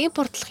хөтөлбөрийг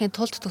импортлохын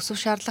тулд төсөв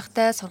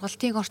шаардлагатай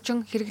сургалтын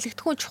орчин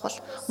хэрэглэгдэх нь чухал.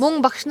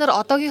 Мөн багш нар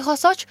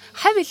одоогийнхоосоо ч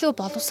хав илүү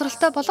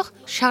боловсралтай болох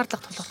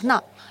шаардлага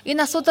тулгарна.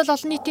 Энэ асуудал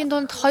олон нийтийн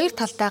дунд хоёр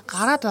талтай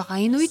гараад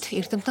байгаа энэ үед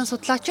эрдэмтэн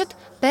судлаачид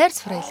байр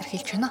суурь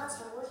илэрхийлж байна.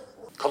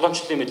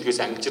 Колоничлын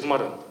мэдлэгээс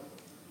ангижмаар байна.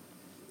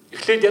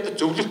 Эхлээд яг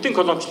зөвлөлтийн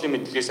колоничлын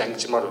мэдлэгээс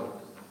ангижмаар байна.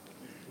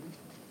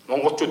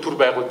 Монголчууд төр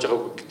байгуулж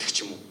байгааг гэдэг ч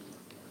юм уу.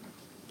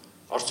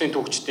 Оросын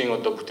түүхчдийн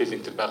бүтээл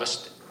энэ төр байгаа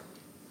шүү дээ.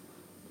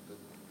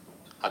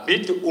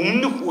 Бид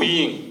өмнөх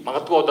үеийн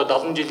магадгүй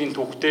 70 жилийн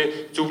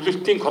түүхтэй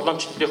зөвлөлтийн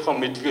колоничлынхоо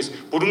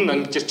мэдлэгээс бүрэн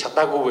ангижирч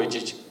чадаагүй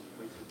байж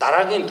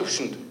дараагийн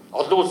төвшөнд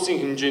олон улсын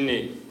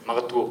хэмжээний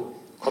магадгүй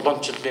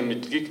колоничлын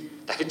мэдлэгийг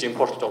дахиж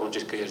импортлж оруулж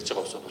ирэх гэж ярьж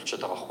байгаа усаа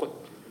болчиход байгаа байхгүй.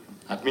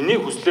 Миний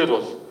хүслээр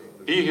бол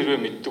би хэрвээ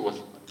мэддэг бол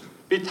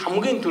бид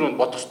хамгийн түрүүнд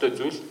бодох ёстой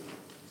зүйл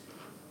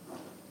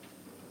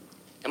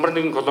ямар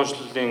нэгэн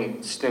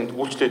колоничлын системд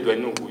үйлчлээд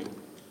байна уу?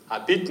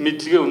 Бид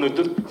мэдлэгээ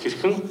өнөөдөр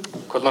хэрхэн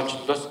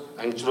колоничлолоос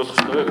ангижруулах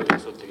ёстой вэ гэдэг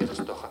асуудлыг ярих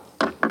ёстой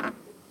байна.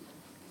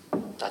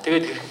 За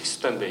тэгээд хэрэг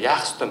ёстой юм бэ?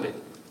 Яах ёстой юм бэ?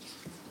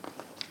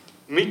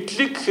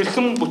 Мэдлэг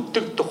хэрхэн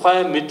бүтдэг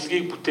тухай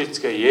мэдлэгийг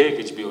бүтээцгээе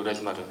гэж би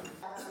уриалмаар байна.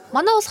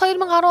 Манай улс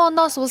 2010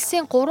 оноос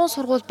улсын 3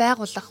 сургууль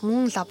байгуулах,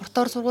 мөн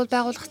лаборатори сургууль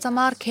байгуулах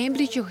замаар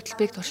Кембрижийн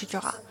хөтөлбөрийг туршиж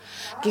байгаа.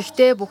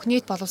 Гэхдээ бүх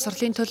нийт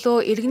боловсролын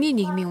төлөө иргэний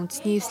нийгмийн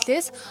үндэсний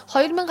эвслээс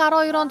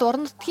 2012 онд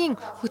орон нутгийн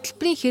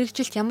хөтөлбөрийн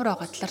хэрэгжилт ямар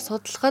байгаа талаар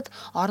судлахад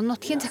орон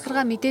нутгийн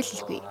захиргаа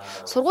мэдээлэлгүй.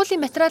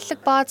 Сургуулийн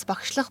материаллык бааз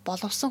багшлах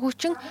боловсон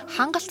хүчин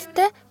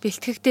хангалттай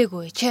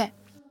бэлтгэгдээгүй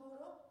гэжээ.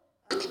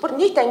 Хөтөлбөр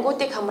нийт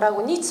ангиудыг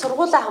хамраагүй, нийт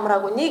сургуулаа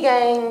хамраагүй, нэг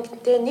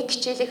ангитэй нэг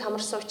хичээлийг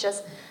хамарсан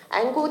учраас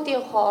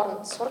ангиудын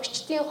хооронд,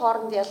 сурагчдын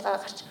хооронд ялгаа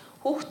гарч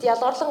хүүхд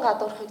ялгарлан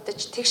гадуурхагдаж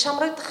тэгш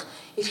хамрагдах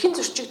эрхэн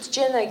зөрчигдөж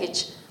байна гэж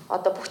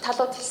бүх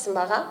талууд хэлсэн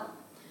байгаа.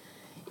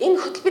 Энэ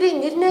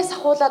хөтөлбөрийн нэрнээс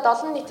ахуулаад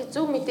олон нийтэд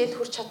зөв мэдээлэл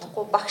хүрч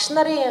чадахгүй багш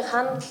нарын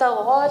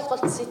хандлага,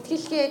 ойлголт,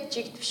 сэтгэлгээ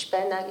жигдвш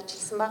байна гэж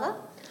хэлсэн байгаа.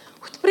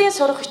 Хөтөлбөрийн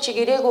сурах хүчийг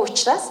ирээгүй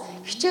учраас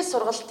хичээл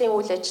сургалтын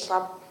үйл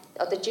ажиллагаа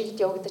жигд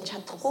явагдаж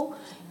чадахгүй,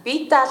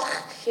 бие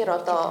даалгах гэхээр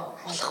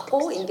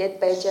болохгүй ингээд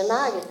байж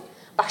байна гэдэг.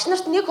 Багш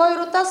нарт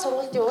 1-2 удаа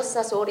сургалт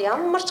явуулснаас өөр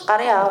ямар ч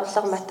гарын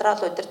авлага материал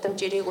удирдамж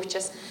ирээгүй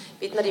учраас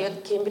бид нар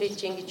яг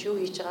Кембрижийн гэж юу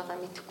хийж байгаагаа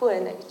мэдэхгүй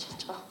байна гэж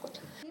хэлж байгаа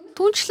байхгүй.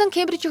 Түүнчлэн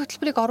Кембрижийн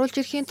хөтөлбөрийг оруулж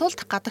ирэхийн тулд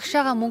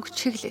гадагшаага мөнгө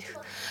чиглэх,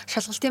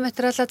 шалгалтын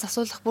материалаа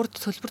засуулах бүрд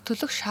төлбөр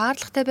төлөх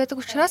шаардлагатай байдаг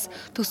учраас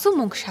төсөв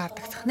мөнгө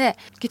шаардагдах нэ.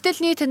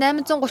 Гэтэл нийт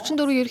 834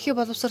 ерөнхий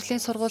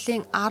боловсролын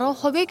сургуулийн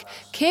 10%-ыг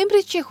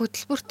Кембрижийн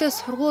хөтөлбөртэй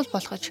сургууль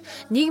болгож,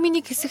 нийгмийн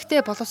нэг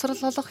хэсэгтээ боловсрол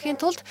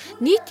болгохын тулд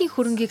нийтийн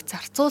хөрөнгийг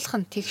зарцуулах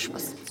нь тэгш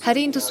бус.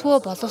 Харин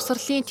төсвөө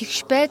боловсролын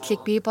тэгш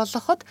байдлыг бий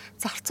болгоход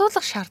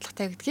зарцуулах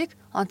шаардлагатай гэдгийг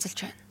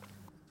онцолж байна.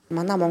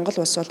 Манай Монгол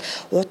улс бол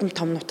уудам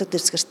том нутаг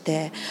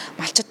дэвсгэртэй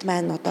малчид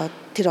маань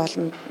тэр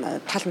олон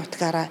тал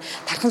нутгаараа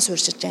тархан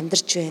суурьшиж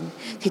амьдарч байна.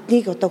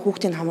 Тэднийг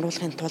хүүхдийг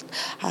хамруулахын тулд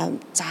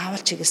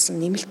заавал чиглэсэн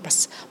нэмэлт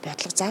бас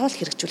бодлого заавал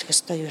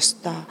хэрэгжүүлэх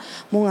ёстой.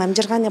 Мөн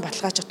амжиргааны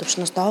баталгаажих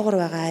төвшнөөс доогор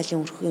байгаа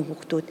айлын өрхийн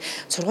хүүхдүүд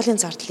сургуулийн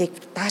зардлыг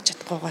дааж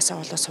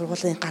чадахгүйгаасаа болоод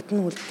сургуулийн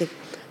гадна үлддэг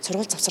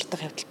сургууль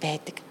завсардах явдал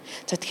байдаг.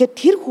 За тэгэхээр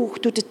тэр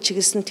хүүхдүүдэд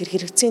чиглэсэн тэр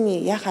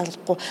хэрэгцээний яах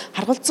аргагүй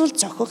харгалзуул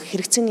зохих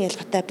хэрэгцээний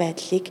ялгаатай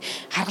байдлыг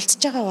харгалзаж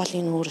байгаа бол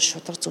энэ өөрөө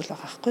шударга зүйл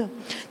байгаа байхгүй юу.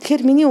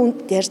 Тэгэхээр миний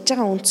ярьж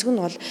байгаа үнцэг нь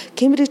бол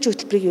Кембриж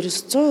хөтөлбөрийг ерөөс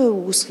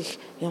 100% үүсгэх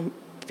юм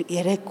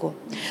яриаггүй.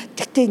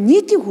 Гэхдээ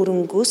нийтийн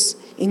хөрөнгөөс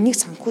энийг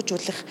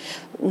санхүүжүүлэх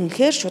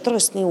үнэхээр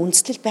шударга ёсны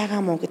үндэслэл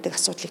байгаа мó гэдэг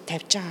асуудлыг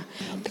тавьж байгаа.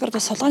 Тэгэхээр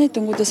солгооны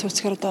дөнгүүдээс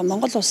үзэхээр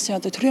Монгол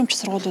улсын төрийн өмч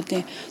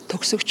сургуулиудын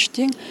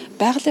төгсөгчдийн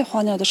байгалийн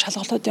ухааны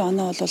шалгалтуудын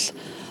оноо бол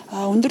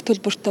өндөр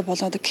төлбөртэй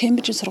болоод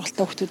Кембрижийн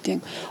сургалттай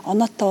хүүхдүүдийн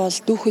оноотой бол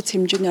дүүхэц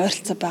хэмжээний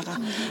ойролцоо байгаа.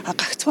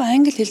 Гагцхүү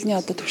англи хэлний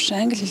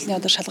төвшин англи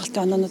хэлний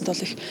шалгалтын оноонууд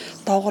бол их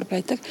доогор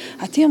байдаг.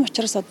 Тийм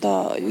учраас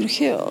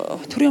ерөнхий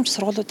төрийн өмч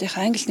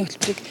сургуулиудынхаа англи хэлний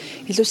хөтөлбөрийг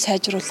илүү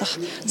сайжруулах,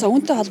 за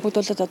үүнтэй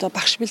холбогдуулаад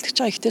багш бэлтгэж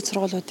байгаа ихтэй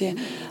сургуулиудын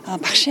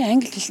багшийн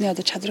англи хэлний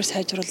чадрыг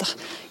сайжруулах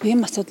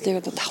ийм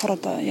асуудлыг давхар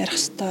ярих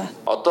ёстой.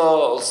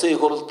 Улсын их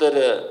хурал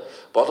дээр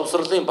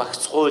боловсролын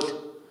багц хууль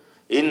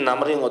энэ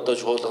намрын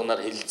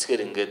чуулганаар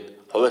хэлэлцгээр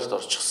ингээд хуваарьт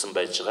орчихсон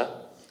байж байгаа.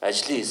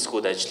 Ажлын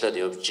хэсгүүд ажиллаад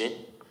явж байна.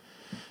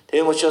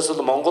 Тийм учраас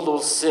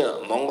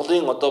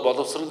Монголын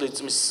боловсрол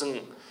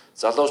эзэмшсэн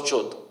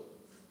залуучууд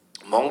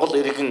Монгол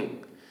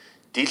иргэн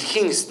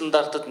дэлхийн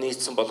стандартад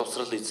нийцсэн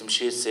боловсрол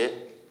эзэмшээсээ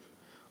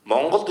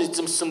Монголд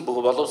эзэмшсэн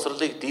бүх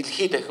боловсролыг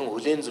дэлхий дахин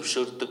хүлээн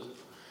зөвшөөрдөг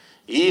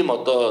ийм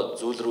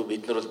зүйл рүү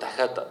бид нар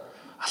дахиад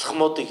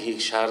алхмуудыг хийх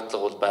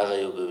шаардлага бол байгаа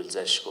юу гэвэл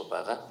зайлшгүй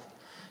байгаа.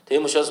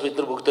 Тийм учраас бид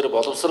нар бүгдээр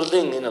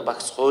боловсролын энэ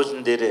багц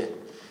хуулийн дээр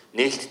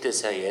нээлттэй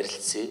сайн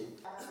ярилцъя.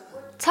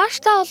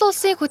 Цаашдаа олон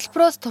улсын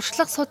хөтөлбөрөөс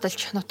туршлага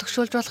судалж,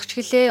 нутагшуулж болох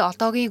чиглэлээ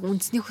одоогийн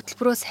үндэсний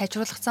хөтөлбөрөөс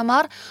сайжруулах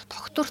замаар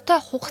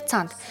тогтвортой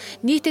хугацаанд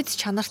нийтэд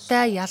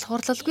чанартай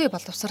ялгуурлалгүй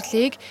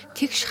боловсролыг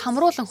тэгш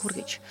хамруулан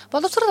хүргэж,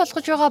 боловсрол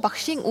олгож байгаа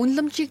багшийн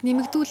үнэлэмжийг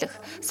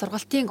нэмэгдүүлэх,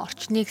 сургалтын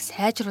орчныг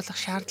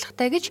сайжруулах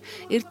шаардлагатай гэж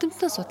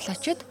эрдэмтэн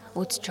судлаачид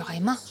үзэж байгаа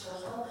юм а.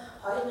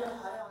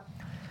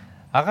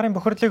 Агарын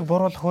бохирлыг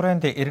бууруулах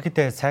хүрээнд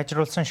иргэд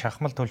сайжруулсан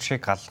шахмал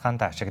түлшийг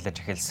галлгаанд ашиглаж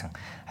эхэлсэн.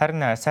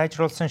 Харин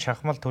сайжруулсан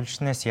шахмал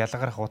түлшнээс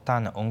ялгарх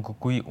утаа нь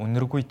өнгөгүй,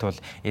 үнэргүй тул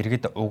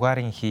иргэд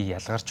угаарын хий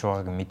ялгарч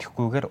байгааг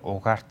мэдэхгүйгээр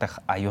угаартах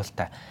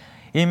аюултай.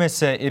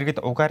 Иймээс иргэд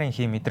угаарын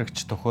хий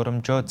мэдрэгч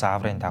төхөөрөмжөө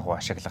зааврын дагуу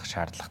ашиглах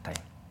шаардлагатай.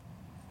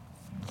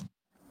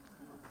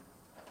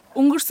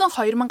 Өнгөрсөн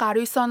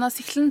 2019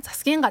 оноос эхлэн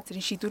засгийн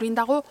газрын шийдвэрийн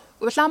дагуу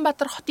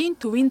Улаанбаатар хотын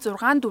төвийн 6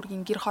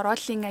 дүүргийн гэр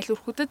хорооллын айл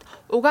өрхөдөд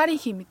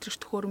угаарын хий мэдрэгч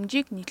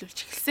төхөөрөмжийг нийлүүлж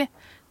эхэлсэн.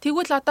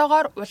 Тэгвэл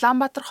одоогоор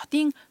Улаанбаатар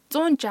хотын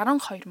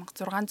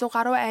 162,600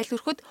 гаруй айл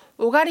өрхөд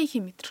угаарын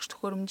хий мэдрэгч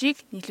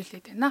төхөөрөмжийг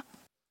нийлүүлээд байна.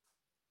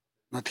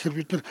 Тэгэхээр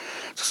бид нэр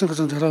засгийн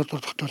газрын тариалал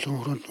тогтоолын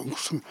хүрээнд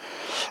өнгөрсөн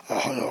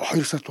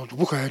 2 сард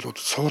бүх айлууд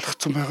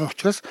суулгацсан байгаа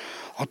учраас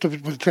одоо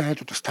бид бидний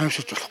айлуудаас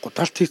тайвширч болохгүй.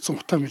 Далд хийсэн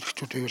утаа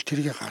мэлгчүүд байвал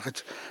тэрийг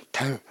гаргаж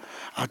 50.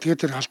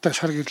 Тэгээд тэр алдаа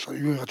шар гэрэл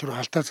юу яа тэр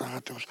алдаа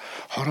заагаад байвал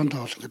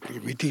хороондоо бол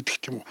ингээд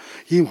мэдэгдэх юм уу.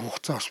 Ийм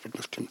хугацаа бас бид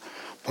нарт юм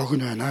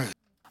богино байна.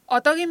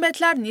 Одоогийн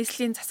байдлаар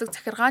нийслэлийн засаг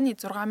захиргааны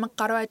 6,000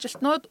 гаруй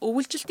ажилтнууд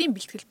өвөлжилтийн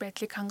бэлтгэл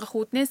байдлыг хангах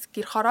үүднээс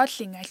гэр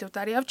хорооллын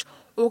айлуудаар явж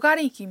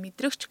угаарын хий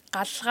мэдрэгч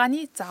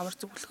галлгааны заавар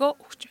зөвлөгөө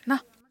өгч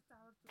байна.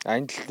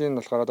 Энэ талын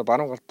болохоор одоо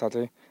баруун галт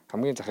талын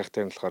хамгийн зах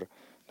ихтэй нь болохоор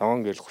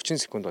ногоон гэрэл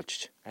 30 секунд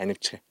болж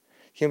анивчих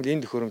юм. Тийм л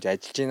энэ төхөөрөмж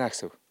ажиллаж байна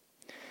гэсэн үг.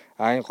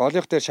 Энэ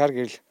голынх дээр шар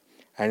гэрэл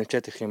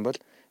анивчаад ирэх юм бол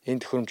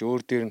энэ төхөөрөмж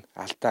өөр дээр нь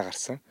алдаа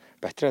гарсан,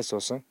 батарей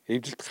суусан,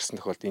 эвдэлт гарсан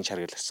тохиолдолд энэ шар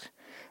гэрэл асах.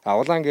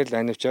 Улаан гэрэл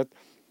анивчаад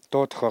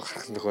дуу тохиол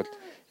гарсан тохиолдолд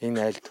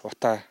энэ айлд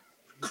утаа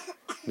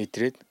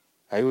мэдрээд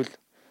аюул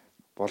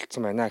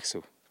болцсон байна гэсэн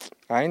үг.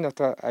 Энэ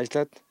утаа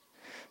ажиллаад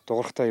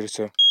дуурахтаа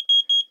ерөөсөө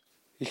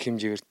их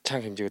хэмжээгээр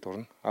чанга хэмжээгээр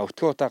дуурна.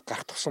 Өтгөө утаа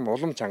гарах тусам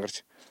улам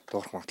чангарч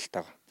дуурах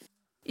магадaltaй байна.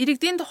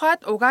 Иргэдийн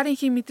тухайд угаарын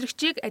хий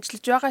мэдрэгчийг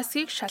ажиллаж байгаа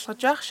эсхийг шалгаж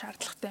байх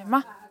шаардлагатай юм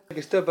а.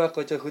 Гэртээ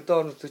байхгүй ч хөдөө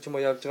орнод ч юм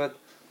уу явж гаад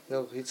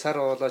сар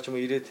оолоо ч юм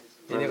уу ирээд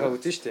энийгээ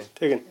үзэн штэ.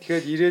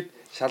 Тэгэхээр ирээд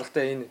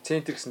шалгатай энэ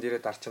центр гэсэн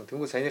дээрээ дарчин.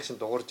 Тэнгүү саяных шин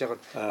дуурж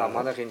байгаа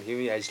манайх энэ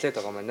хэвийн ажиллаад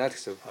байгаа маань л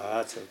гэсэн үг.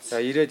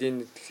 За ирээд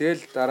энэ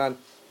тэгэл дараа нь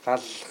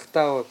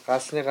галлахтаа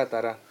галсныгаа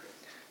дараа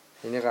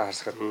энийгээ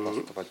харсахад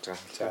болж байгаа.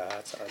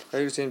 За.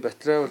 Хоёрс энэ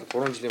батарей бол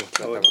 3 жилийн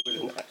батарей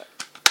байгаа.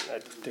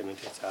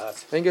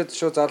 Ингээд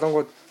шууд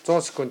залангууд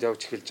 100 секунд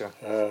явж эхэлж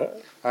байгаа.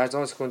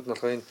 100 секунд нь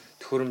болохоор энэ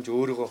төхөөрөмж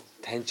өөрийгөө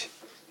таньж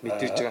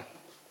мэдэрж байгаа.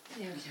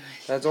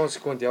 100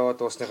 секунд яваад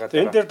дуусныхаа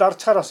дараа. Энэ дээр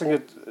дарчхаар бас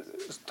ингээд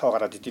тоо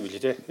гараад идэв билээ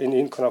те.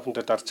 Энэ кнопн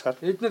дээр дарчхаар.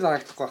 Эднэр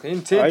харагдахгүй байх.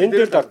 Энэ центр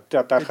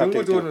дээр дарахад.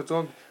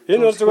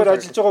 Энэ бол зүгээр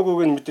ажиллаж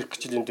байгаагүй нь мэдрэх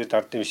гэж энэ дээр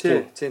дардсан юм шүү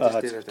дээ. Центр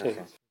дээр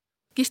дарах.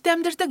 Гэрт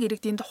амьдардаг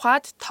иргэдийн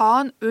тухайд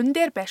тоон өн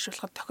дээр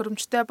байршуулахад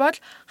тохиромжтой бол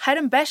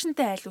харин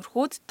байшинтай айл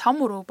өрхүүд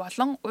том өрөө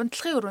болон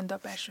унтлагын өрөөндөө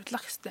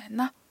байршуулах ёстой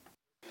байна.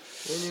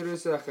 Энэ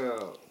ерөөсөө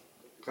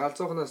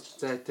галзуухнаас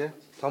зай те.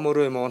 Том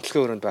өрөө юм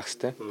унтлагын өрөөнд байх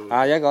ёстой.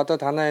 Яг одоо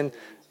танаа энэ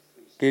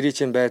гэрийн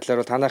чинь байдлаар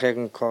бол танах яг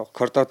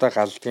коридордоо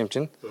галдаг юм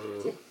чинь.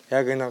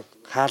 Яг энэ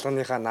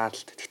хаалганыхаа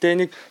наадалт. Гэхдээ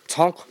энийг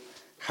цонх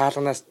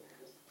хаалганаас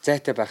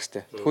зайтай байх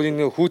хэрэгтэй. Тэгвэл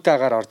энэ хүүтэн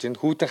агаар орж ийн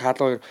хүүтэн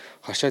хаалга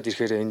хошоод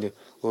ирэхээр энэ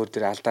өөр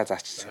дээр алдаа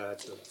заачсан.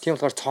 Тийм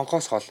болохоор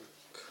цонхоос хол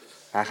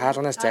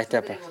хаалганаас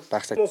зайтай байх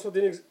хэрэгтэй. Хүмүүсүүд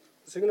энийг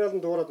сигнал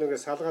нь дуурайд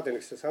нэгээ салгаад байна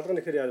гэсэн.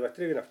 Салганы ихээр яаж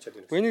батарейг нь авчаад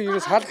байна. Энийг юу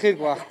салах хэрэг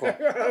байхгүй.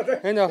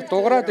 Энэ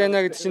дуурайд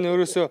байна гэдэг чинь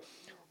өөрөөсөө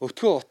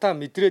өтгөө утаа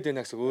мэдрээд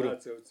байна гэсэн өөрөө.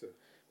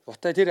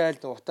 Утаа тэр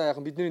айлд утаа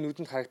яг бидний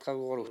нүдэнд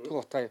харагдахгүйгээр өтгөө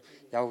утаа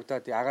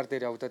явагдаад агаар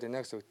дээр явагдаад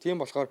байна гэсэн.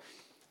 Тийм болохоор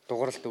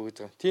дууралт өгöd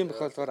байгаа. Тийм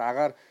болохоор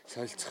агаар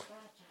солилцох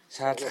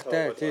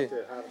шаардлагатай тий.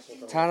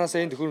 Цаанаас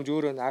энэ төхөөрөмж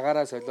өөрөө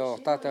агаараа солио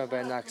утаатай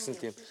байна гэсэн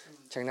тийм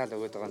чагнаал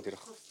өгöd байгаа юм тэр.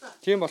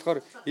 Тийм болохоор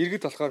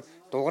иргэд болохоор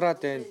дуграад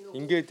байна,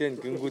 ингээд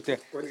байна гингүүдээ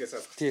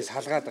тий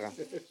салгаад байгаа.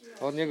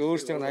 Он яг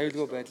өөрсдийн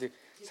аюулгүй байдлыг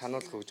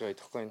сануулах гэж байгаа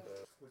байхгүй юу?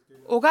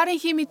 Угаарын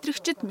хий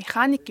мэдрэгчид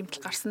механик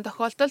гэмтэл гарсан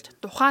тохиолдолд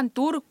тухайн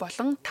дүүрэг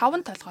болон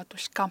 5 толгой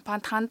түлх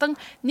компанид хандан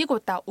нэг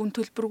удаа үн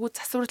төлбөргүй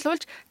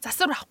засварлуулж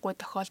засвар авахгүй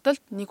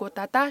тохиолдолд нэг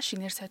удаадаа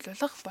шинээр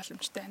солиулах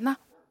боломжтой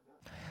байна.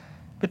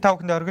 Бид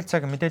тавханд оргил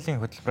цаг мэдээллийн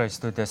хөтөлбөрийн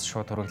студиэс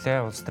шууд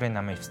хүргэлээ. Улс төрийн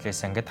намын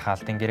эвслээс ангид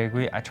хаалтын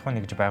гэрээгүй, аж ахуйн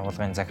нэгж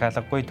байгууллагын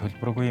захиалгагүй,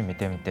 төлбөргүй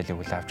мэдээллийг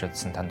хүлээн авч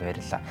үзсэн танд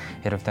баярлалаа.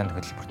 Хэрв танд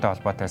хөтөлбөртэй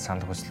холбоотой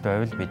санал хүсэлт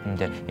байвал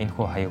бидэнд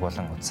энэхүү хаяг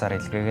болон утсаар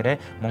илгээгээрэй.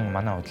 Мөн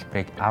манай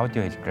хөтөлбөрийг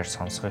аудио хэлбэрээр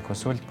сонсохыг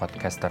хүсвэл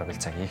подкаст оргил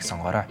цагийг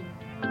сонгоорой.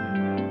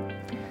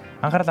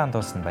 Анхаарлаа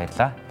хандуулсанд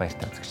баярлалаа. Баяр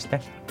тав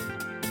үзэгчдээ.